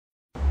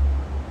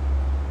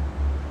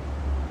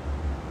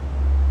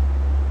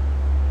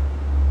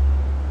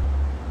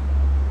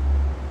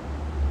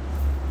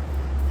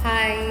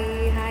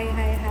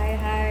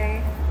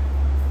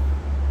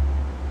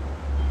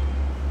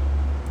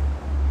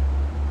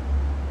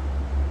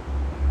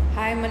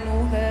Hi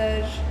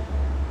Manohar.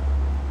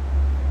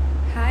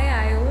 Hi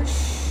Ayush.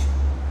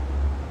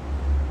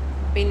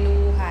 Binu.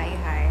 Hi.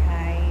 Hi.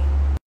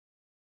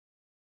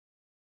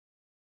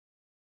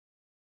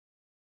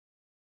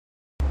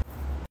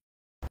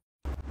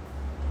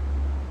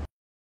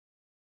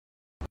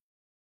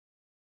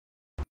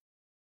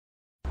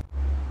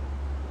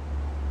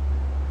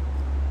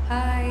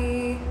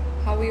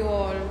 How are you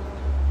all?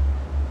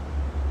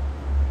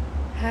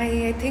 Hi.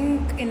 I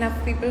think enough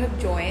people have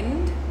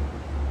joined.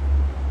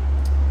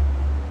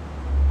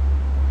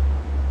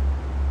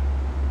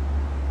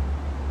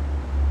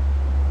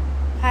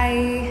 Hi.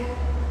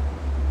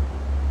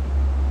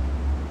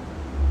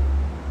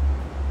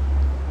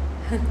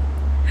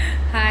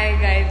 Hi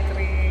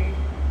Gayatri.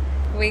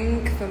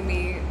 Wink for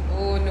me.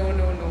 Oh no.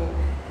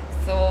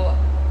 So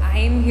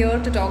I'm here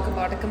to talk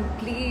about a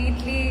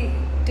completely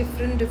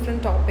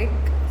different topic.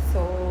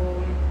 So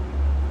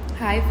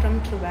hi from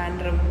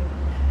Trivandrum.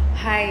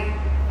 Hi.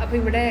 അപ്പോൾ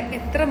ഇവിടെ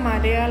എത്ര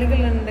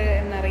മലയാളികളുണ്ട്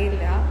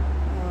എന്നറിയില്ല.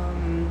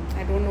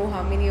 I don't know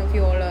how many of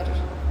you all are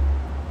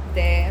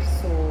there.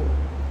 So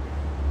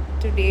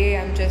today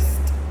I've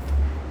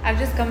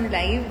just come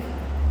live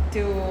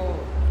to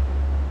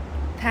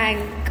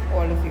thank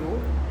all of you.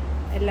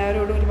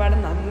 എല്ലാവരോടും ഒരുപാട്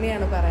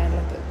നന്ദിയാണ്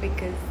പറയാനുള്ളത്.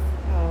 Because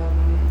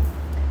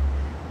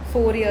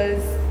 4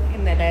 years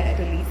ഇന്നലെ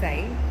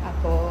റിലീസായി.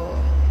 അപ്പോൾ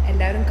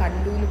എല്ലാവരും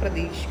കണ്ടു എന്ന്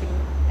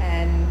പ്രതീക്ഷിക്കുന്നു.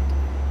 ആൻഡ്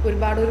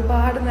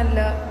ഒരുപാട് നല്ല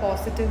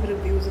പോസിറ്റീവ്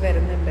റിവ്യൂസ്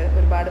വരുന്നുണ്ട്.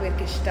 ഒരുപാട്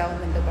പേർക്ക്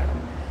ഇഷ്ടമാവുന്നുണ്ട് പടം.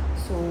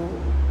 സോ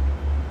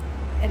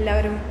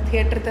എല്ലാവരും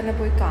തിയേറ്ററിൽ തന്നെ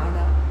പോയി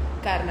കാണുക.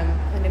 കാരണം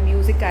അതിൻ്റെ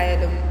മ്യൂസിക്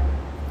ആയാലും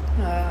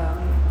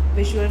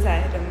വിഷ്വൽസ്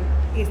ആയാലും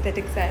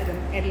എസ്തെറ്റിക്സ് ആയാലും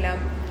എല്ലാം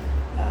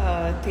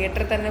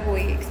തിയേറ്ററിൽ തന്നെ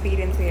പോയി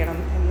എക്സ്പീരിയൻസ് ചെയ്യണം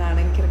എന്നാണ്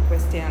എനിക്ക്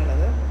റിക്വസ്റ്റ്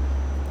ചെയ്യാനുള്ളത്.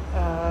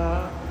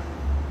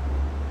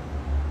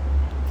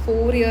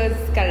 4 years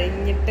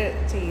കഴിഞ്ഞിട്ട്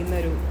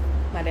ചെയ്യുന്നൊരു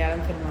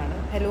മലയാളം ഫിലിമാണ്.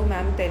 ഹലോ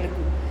മാം,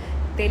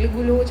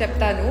 తెలుగులో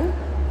చెప్తాను,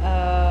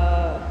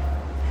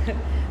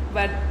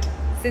 but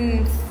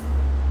since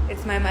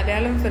it's my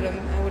Malayalam film,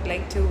 I would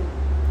like to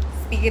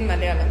speak in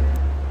Malayalam.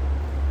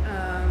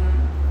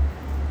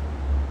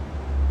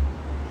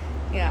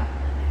 Yeah.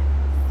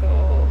 So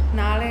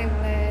നാളെ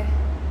ഇവിടെ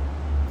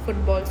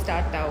ഫുട്ബോൾ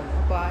സ്റ്റാർട്ടാവും.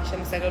 അപ്പോൾ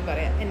ആശംസകൾ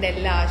പറയാം. എൻ്റെ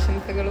എല്ലാ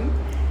ആശംസകളും.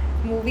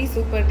 Movie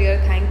super dear.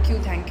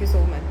 Thank you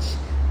so much.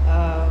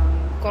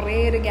 കുറേ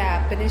ഒരു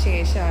ഗ്യാപ്പിന്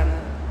ശേഷമാണ്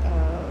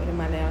ഒരു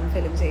മലയാളം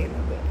ഫിലിം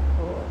ചെയ്യുന്നത്.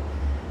 അപ്പോൾ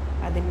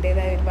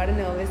അതിൻ്റേതായ ഒരുപാട്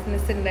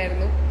നെർവസ്നെസ്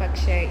ഉണ്ടായിരുന്നു.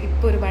 പക്ഷേ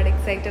ഇപ്പോൾ ഒരുപാട്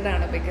എക്സൈറ്റഡ്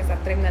ആണ്. ബിക്കോസ്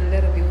അത്രയും നല്ല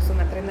റിവ്യൂസും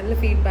അത്രയും നല്ല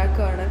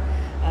ഫീഡ്ബാക്കുമാണ്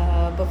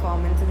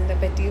പെർഫോമൻസിനെ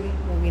പറ്റിയും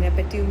മൂവിനെ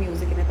പറ്റിയും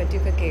മ്യൂസിക്കിനെ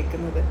പറ്റിയൊക്കെ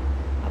കേൾക്കുന്നത്.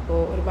 അപ്പോൾ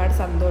ഒരുപാട്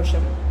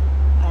സന്തോഷം.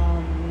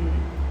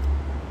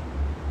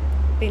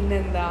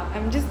 പിന്നെന്താ, ഐ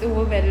എം ജസ്റ്റ്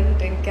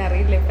ഓവർവെൽംഡ്.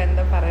 എനിക്കറിയില്ല ഇപ്പം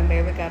എന്താ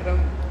പറയേണ്ടത്. കാരണം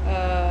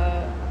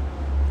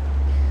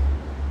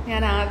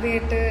ഞാൻ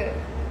ആദ്യമായിട്ട്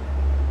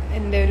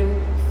എൻ്റെ ഒരു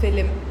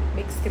ഫിലിം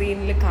ബിഗ്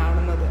സ്ക്രീനിൽ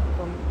കാണുന്നത്.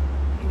 അപ്പം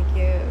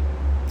എനിക്ക്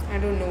I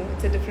don't know,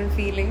 it's a different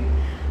feeling.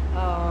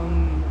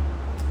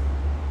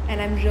 And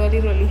I'm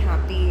really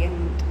happy and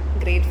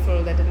grateful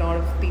that a lot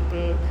of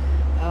people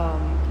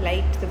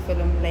liked the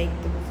film, liked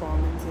the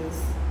performances.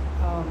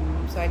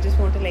 So I just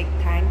want to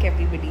thank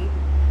everybody.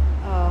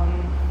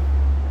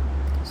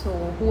 So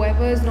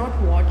whoever has not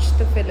watched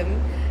the film,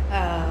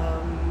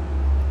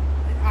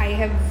 I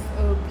have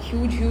a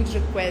huge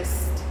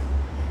request.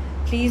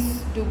 Please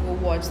do go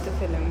watch the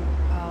film.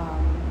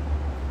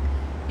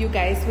 You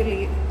guys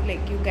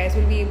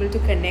will be able to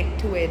connect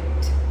to it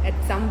at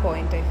some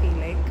point, I feel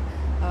like.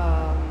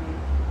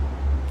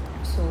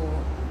 So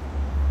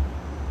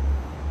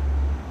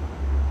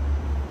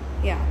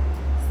yeah,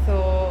 so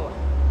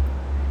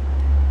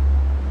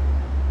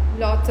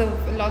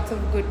lots of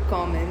good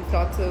comments,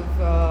 lots of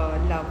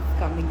love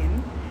coming in.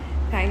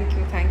 Thank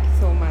you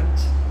so much.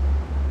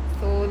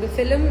 So the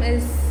film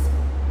is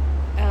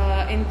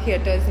in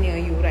theaters near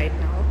you right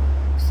now.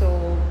 So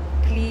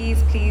please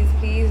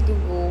do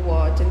go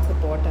watch and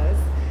support us.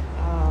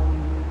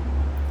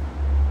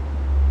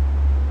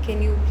 Can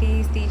you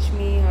please teach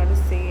me how to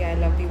say I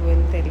love you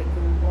in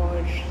Telugu or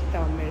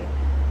Tamil?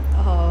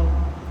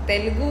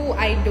 Telugu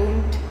I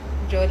don't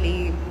really,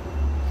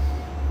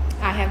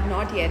 I have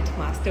not yet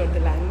mastered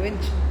the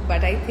language,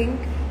 but I think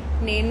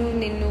Nenu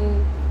Ninnu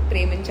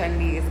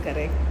Preminchandi is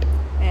correct.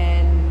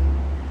 And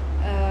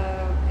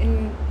in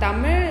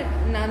Tamil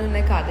Nanu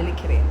Unna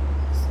Kadalikiren.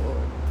 So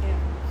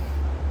yeah,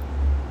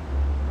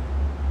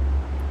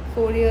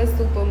 4 years,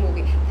 super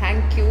movie.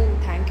 Thank you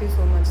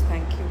so much.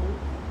 Thank you.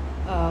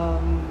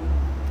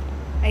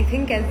 I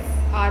think as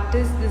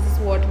artists, this is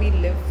what we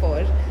live for.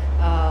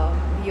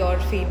 Your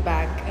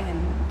feedback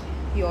and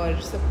your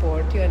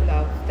support, your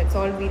love. That's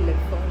all we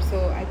live for. So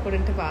I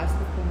couldn't have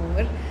asked for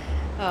more.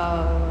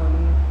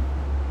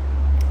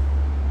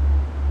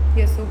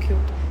 You're so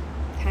cute.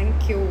 Thank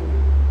you.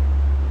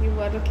 You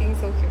are looking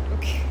so cute.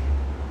 Okay.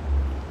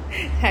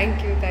 Thank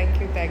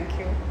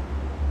you.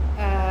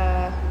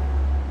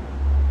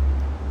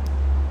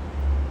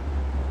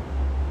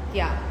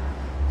 Yeah.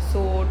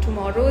 So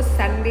tomorrow is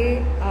Sunday.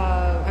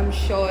 I'm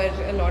sure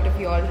a lot of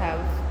you all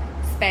have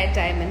spare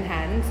time in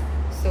hands.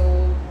 So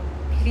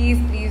please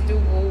do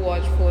go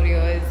watch 4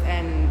 Years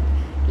and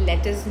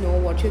let us know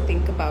what you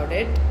think about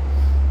it.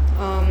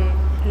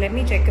 Let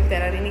me check if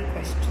there are any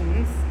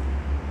questions.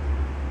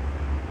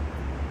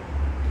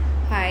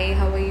 Hi,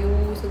 how are you?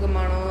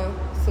 Sugamano,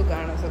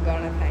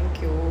 thank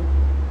you.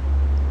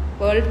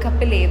 World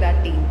Cupil ഏതാ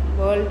team?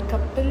 World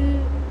കപ്പിൽ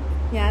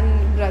ഞാൻ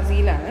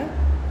ബ്രസീലാണ്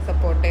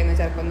support ചെയ്യുന്നത്.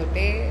 ചെറുപ്പം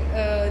തൊട്ടേ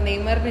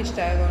നെയ്മറിന്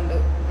ഇഷ്ടമായതുകൊണ്ട്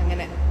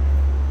അങ്ങനെ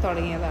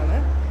തുടങ്ങിയതാണ്.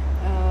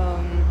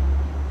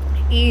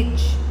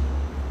 Age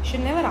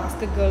should never ask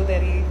a girl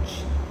their age.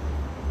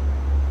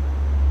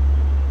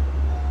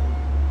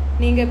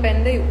 நீங்கள் இப்போ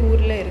எந்த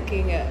ஊரில்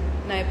இருக்கீங்க?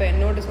 நான் இப்போ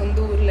என்னோட சொந்த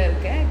ஊரில்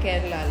இருக்கேன்,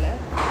 கேரளாவில்.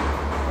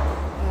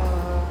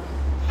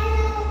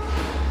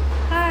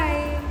 Hi.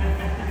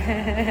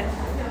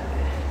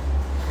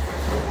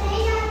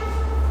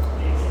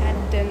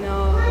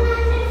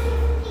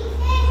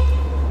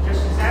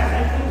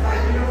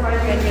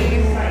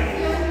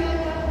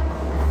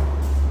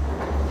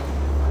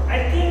 I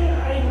think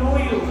I know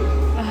you.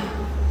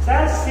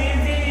 Sir,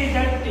 she's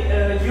that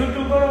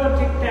YouTuber or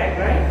TikTok,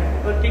 right?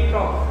 Or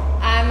TikTok?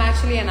 I'm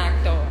actually an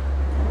actor.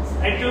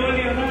 I told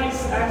you, no,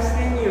 I've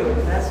seen you.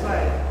 That's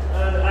why.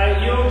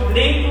 Your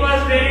link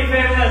was very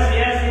famous.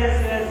 Yes.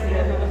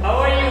 How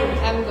are you?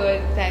 I'm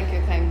good. Thank you.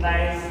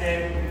 Nice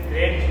and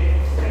great.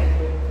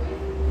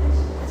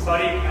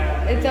 Sorry.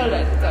 It's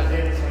alright.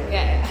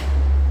 Yeah.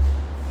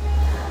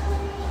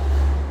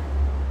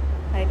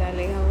 Hi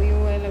darling, how are you?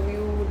 I love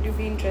you. Would you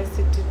be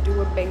interested to do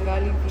a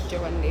Bengali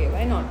feature one day?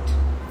 Why not?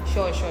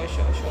 Sure.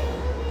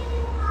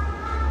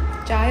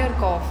 Chai or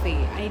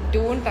coffee? I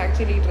don't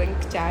actually drink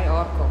chai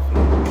or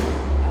coffee.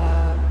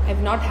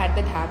 I've not had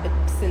that habit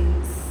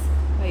since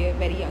a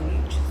very young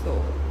age. So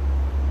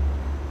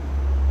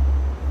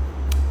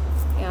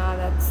yeah,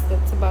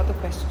 that's about the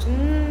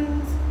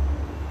questions.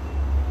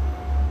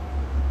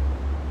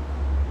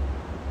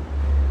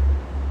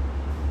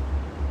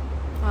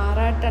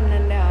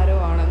 ആറാട്ടണ്ണൻ്റെ ആരോ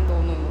ആണെന്ന്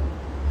തോന്നുന്നു.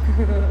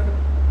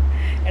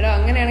 എടോ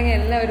അങ്ങനെയാണെങ്കിൽ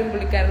എല്ലാവരും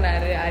പുള്ളിക്കാരൻ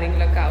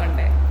ആരെങ്കിലുമൊക്കെ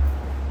ആവണ്ടേ.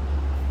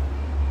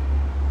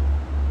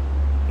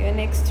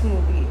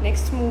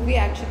 Next movie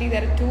actually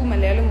there are 2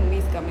 Malayalam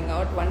movies coming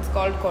out. One's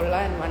called Kolla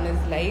and one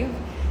is Live,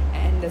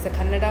 and there's a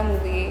Kannada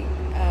movie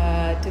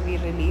to be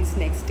released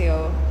next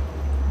year.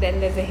 Then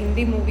there's a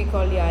Hindi movie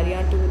called Yariya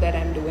 2 that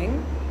I'm doing.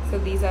 So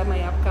these are my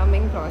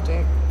upcoming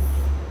projects.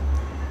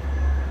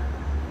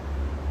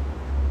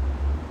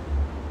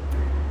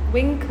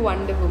 Wink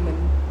Wonder Woman.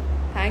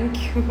 Thank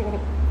you.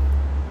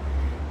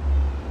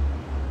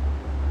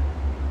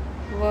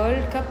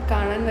 World cup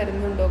കാണാൻ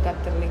വരുന്നുണ്ടോ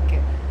ഖത്തറിലേക്ക്?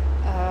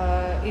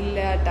 ഇല്ല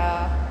കേട്ടാ,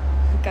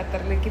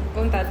 ഖത്തറിലേക്ക്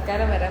ഇപ്പം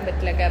തൽക്കാലം വരാൻ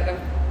പറ്റില്ല, കാരണം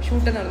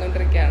ഷൂട്ട്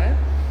നടന്നുകൊണ്ടിരിക്കുകയാണ്.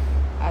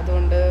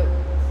 അതുകൊണ്ട്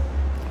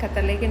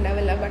ഖത്തറിലേക്ക്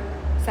ഉണ്ടാവില്ല. ബട്ട്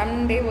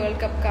സൺഡേ വേൾഡ്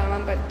കപ്പ്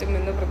കാണാൻ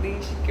പറ്റുമെന്ന്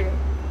പ്രതീക്ഷിക്കണം.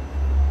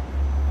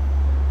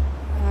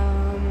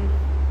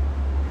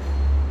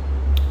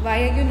 Why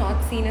are you not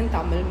seen in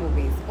Tamil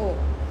movies?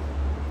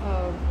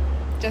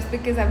 Just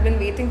because I've been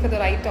waiting for the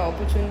right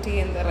opportunity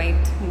and the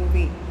right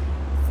movie.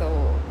 So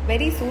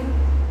very soon,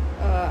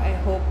 I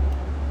hope.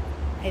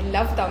 I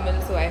love Tamil,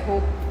 so I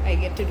hope I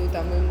get to do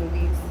Tamil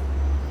movies.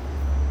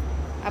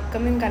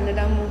 Upcoming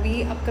Kannada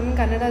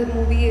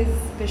movie is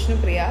Vishnu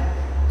Priya,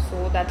 so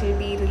that will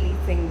be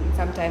releasing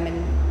sometime in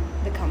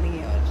the coming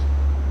year.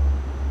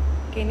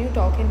 Can you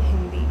talk in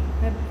Hindi?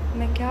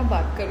 मैं क्या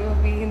बात करूँ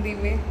अभी हिंदी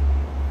में?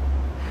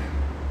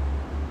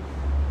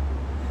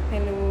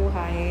 Hello,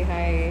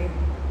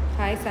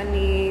 hi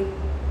Sunny.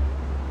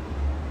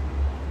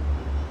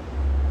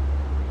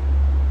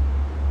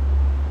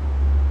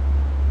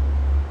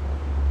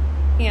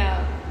 Yeah.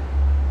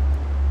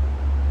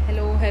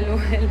 Hello.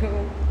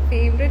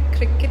 Favorite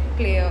cricket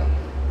player?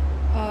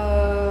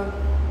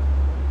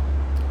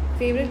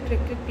 Favorite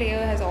cricket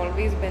player has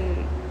always been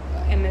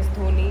MS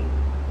Dhoni,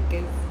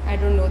 because I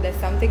don't know,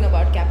 there's something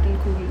about Captain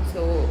Cool,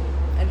 so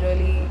I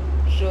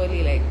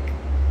really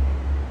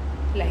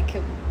like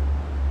him.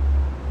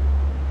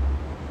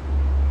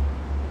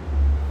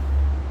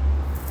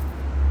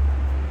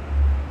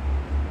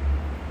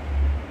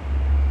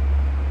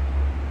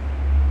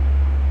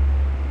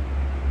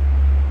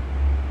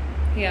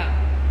 Yeah.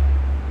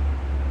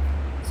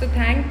 So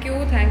thank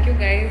you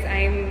guys.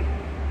 I'm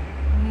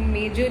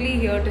majorly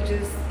here to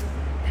just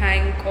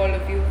thank all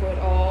of you for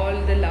all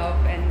the love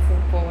and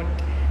support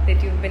that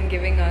you've been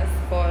giving us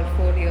for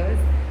 4 years.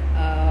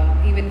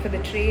 Even for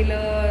the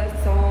trailer,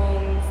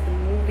 songs, the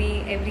movie,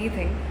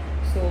 everything.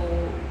 So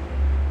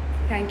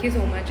thank you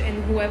so much. And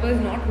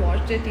whoever's not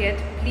watched it yet,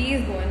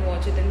 please go and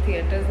watch it in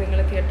theatres. നിങ്ങൾ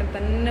തിയേറ്ററിൽ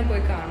തന്നെ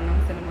പോയി കാണണം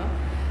cinema.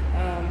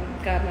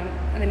 കാരണം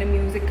അതിൻ്റെ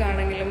music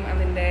ആണെങ്കിലും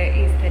അതിൻ്റെ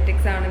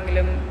ഈസ്തെറ്റിക്സ്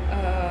ആണെങ്കിലും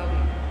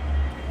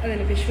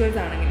അതിൻ്റെ വിഷ്വൽസ്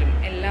ആണെങ്കിലും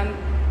എല്ലാം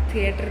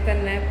തിയേറ്ററിൽ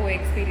തന്നെ പോയി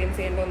എക്സ്പീരിയൻസ്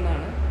ചെയ്യേണ്ട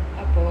ഒന്നാണ്.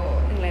 അപ്പോൾ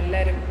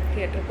നിങ്ങളെല്ലാവരും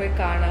തിയേറ്ററിൽ പോയി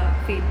കാണുക,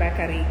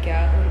 ഫീഡ്ബാക്ക് അറിയിക്കുക,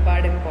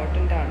 ഒരുപാട്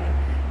ഇമ്പോർട്ടൻ്റ് ആണ്.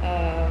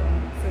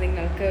 സോ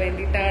നിങ്ങൾക്ക്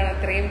വേണ്ടിയിട്ടാണ്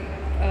അത്രയും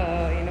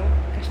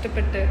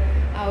കഷ്ടപ്പെട്ട്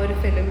ആ ഒരു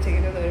ഫിലിം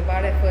ചെയ്തത്.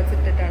 ഒരുപാട് എഫേർട്സ്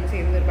ഇട്ടിട്ടാണ്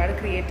ചെയ്തത്, ഒരുപാട്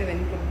ക്രിയേറ്റീവ്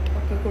ഇൻപുട്ട്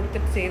ഒക്കെ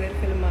കൊടുത്തിട്ട് ചെയ്തൊരു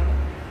ഫിലിമാണ്.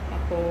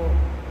 അപ്പോൾ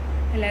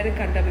എല്ലാവരും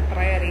കണ്ട്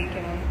അഭിപ്രായം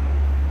അറിയിക്കണം.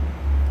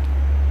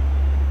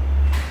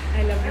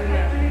 I love you,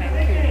 ma'am.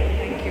 Thank you.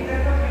 Thank you.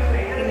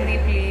 Hindi,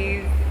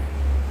 please.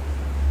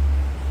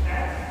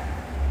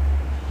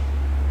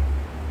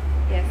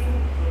 Yes.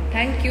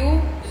 Thank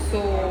you.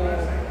 So,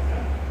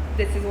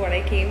 this is what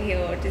I came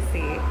here to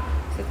say.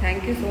 So,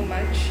 thank you so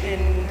much.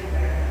 And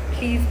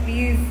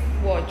please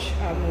watch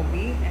our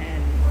movie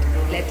and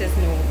let us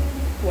know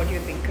what you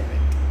think of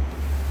it.